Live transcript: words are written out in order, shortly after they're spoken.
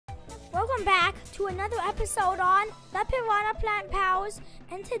Welcome back to another episode on the Piranha Plant Pals,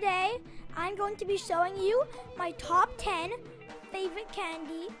 and today I'm going to be showing you my top 10 favorite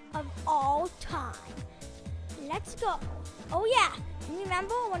candy of all time. Let's go. Oh yeah,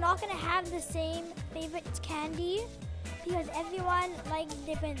 remember we're not going to have the same favorite candy because everyone likes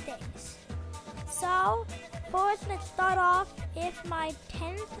different things. So first, let's start off with my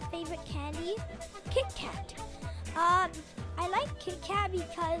 10th favorite candy, Kit Kat. I like Kit Kat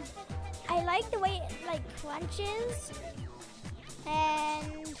because I like the way it crunches.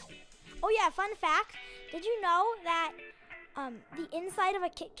 And oh yeah, fun fact, did you know that the inside of a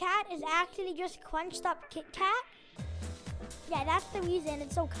Kit Kat is actually just crunched up Kit Kat? Yeah, that's the reason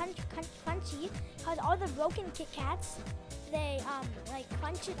it's so crunchy, because all the broken Kit Kats, they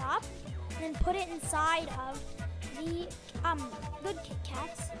crunch it up and then put it inside of the good Kit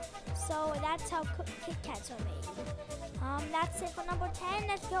Kats. So that's how Kit Kats are made. That's it for number 10.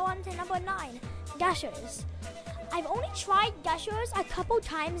 Let's go on to number 9, Gushers. I've only tried Gushers a couple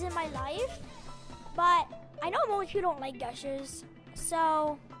times in my life, but I know most people don't like Gushers,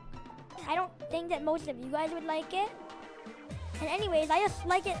 so I don't think that most of you guys would like it. And anyways, I just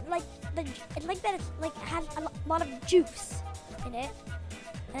like it it has a lot of juice in it,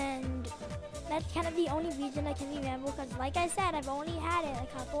 and that's kind of the only reason I can remember, because like I said, I've only had it a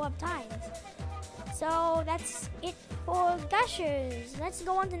couple of times. So that's it for Gushers. Let's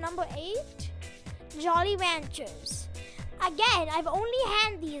go on to number 8, Jolly Ranchers. Again, I've only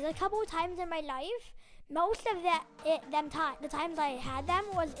had these a couple times in my life. Most of the times I had them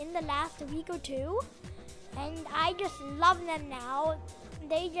was in the last week or two, and I just love them now.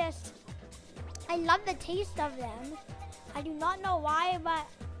 I love the taste of them. I do not know why, but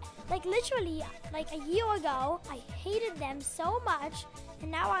literally a year ago, I hated them so much, and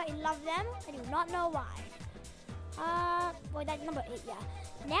now I love them. I do not know why. Well, that's number 8, yeah.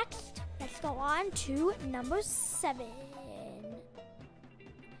 Next, let's go on to number 7,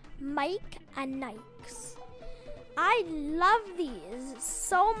 Mike and Nikes. I love these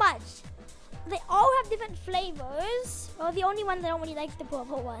so much. They all have different flavors. Well, the only ones I don't really like is the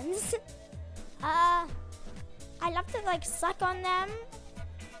purple ones. I love to suck on them.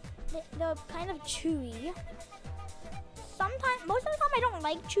 They're kind of chewy. Most of the time I don't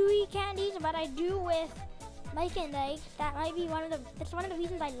like chewy candies, but I do with Mike and Nikes. That's one of the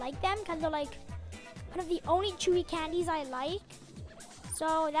reasons I like them, because they're one of the only chewy candies I like.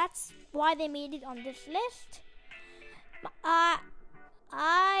 So that's why they made it on this list. I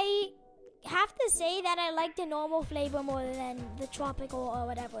have to say that I like the normal flavor more than the tropical or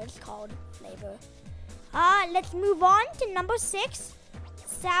whatever it's called flavor. Let's move on to number 6,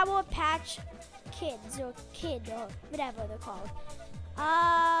 Sour Patch Kids, or Kid, or whatever they're called.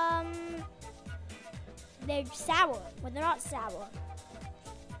 They're sour, but they're not sour.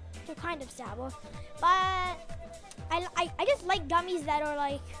 They're kind of sour, but I just like gummies that are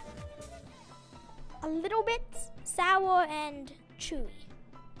a little bit sour and chewy.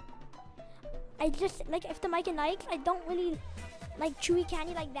 I just if the Mike and Nikes, I don't really like chewy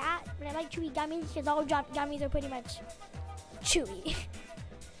candy like that, but I like chewy gummies because all gummies are pretty much chewy.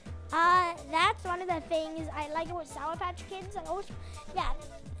 That's one of the things I like about Sour Patch Kids. And also, yeah,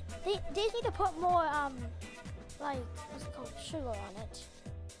 they just need to put more what's it called, sugar on it.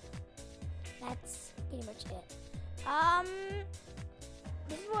 That's pretty much it.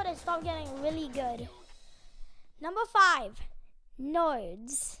 This is where they start getting really good. Number 5,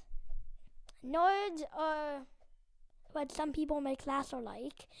 Nerds. Nerds are what some people in my class are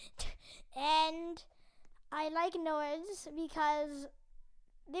like. And I like Nerds because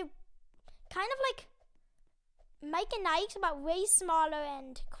they're kind of like Mike and Nikes, but way smaller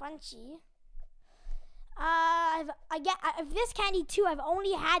and crunchy. This candy too, I've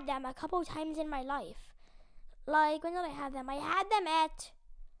only had them a couple times in my life. When did I have them? I had them at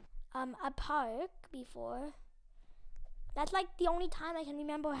a park before. That's the only time I can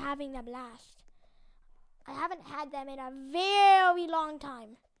remember having them last. I haven't had them in a very long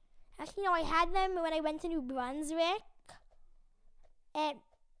time. Actually, no, I had them when I went to New Brunswick at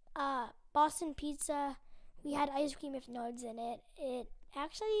Boston Pizza. We had ice cream with Nerds in it. It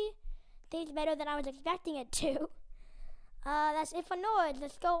actually tastes better than I was expecting it to. That's it for Nerds.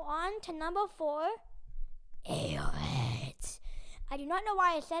 Let's go on to number 4, Airheads. I do not know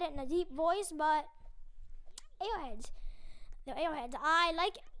why I said it in a deep voice, but Airheads. They're Airheads. I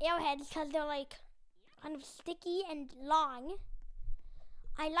like Airheads because they're kind of sticky and long.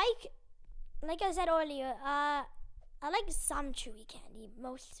 I like I said earlier, I like some chewy candy,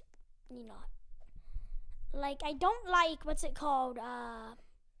 mostly not. I don't like, what's it called,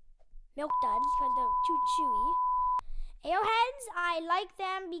 Milk Duds, because they're too chewy. Airheads, I like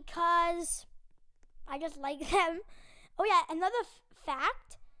them because I just like them. Oh yeah, another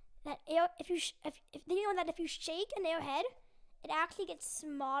fact that if you know that if you shake an airhead, it actually gets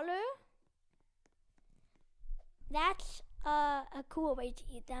smaller. That's a cool way to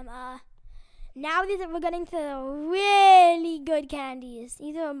eat them. Now we're getting to the really good candies.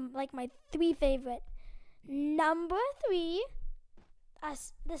 These are like my 3 favorite. Number 3,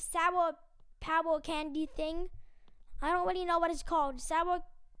 the sour power candy thing. I don't really know what it's called. Sour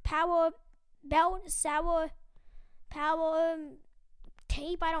power belt, sour power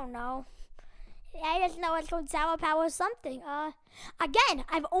tape. I don't know. I just know it's called sour power something. Again,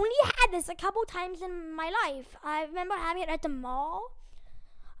 I've only had this a couple times in my life. I remember having it at the mall.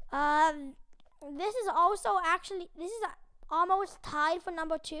 This is also almost tied for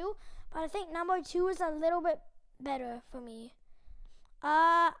number 2, but I think number 2 is a little bit better for me.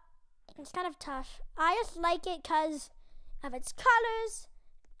 It's kind of tough. I just like it because of its colors.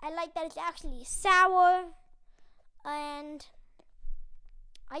 I like that it's actually sour, and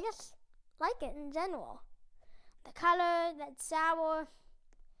I just like it in general. The color, that's sour.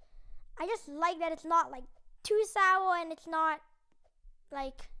 I just like that it's not like too sour, and it's not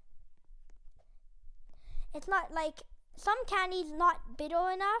like some candies not bitter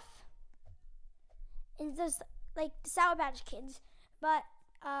enough. It's just like the Sour Patch Kids, but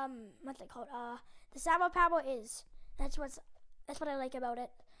what's it called? The sour power is. That's what I like about it.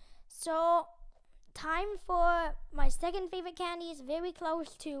 So, time for my second favorite candy. Is very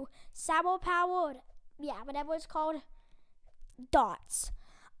close to sour power. Yeah, whatever it's called. Dots.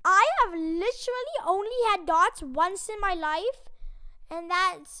 I have literally only had dots once in my life, and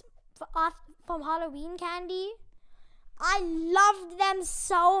that's from Halloween candy. I loved them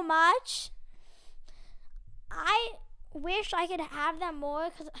so much. I wish I could have them more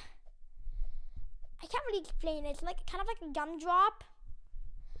because I can't really explain it. It's like kind of like a gumdrop.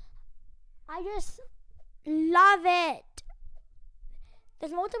 I just love it.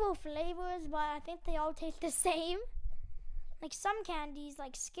 There's multiple flavors, but I think they all taste the same. Like some candies,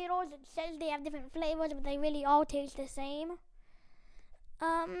 like Skittles, it says they have different flavors, but they really all taste the same.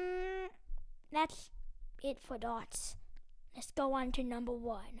 That's it for dots. Let's go on to number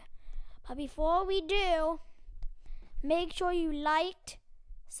 1. But before we do, make sure you liked,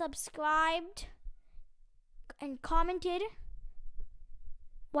 subscribed, and commented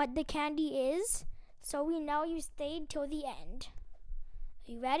what the candy is, so we know you stayed till the end.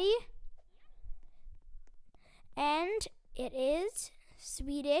 Are you ready? And it is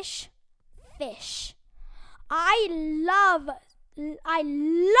Swedish fish. I love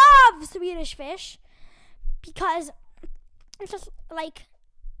Swedish fish because it's just like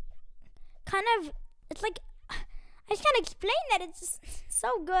it's like, I just can't explain that. It's just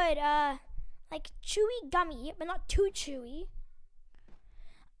so good. Like chewy gummy, but not too chewy.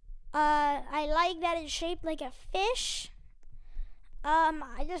 I like that it's shaped like a fish. I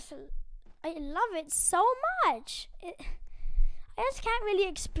love it so much. I just can't really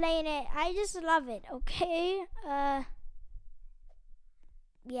explain it. I just love it, okay?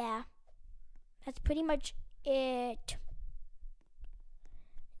 Yeah. That's pretty much it.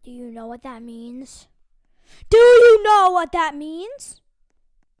 Do you know what that means? Do you know what that means?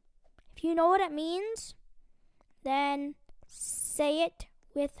 If you know what it means, then say it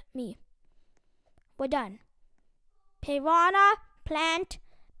with me. We're done. Piranha, plant,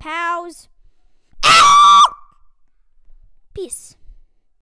 pals. Peace.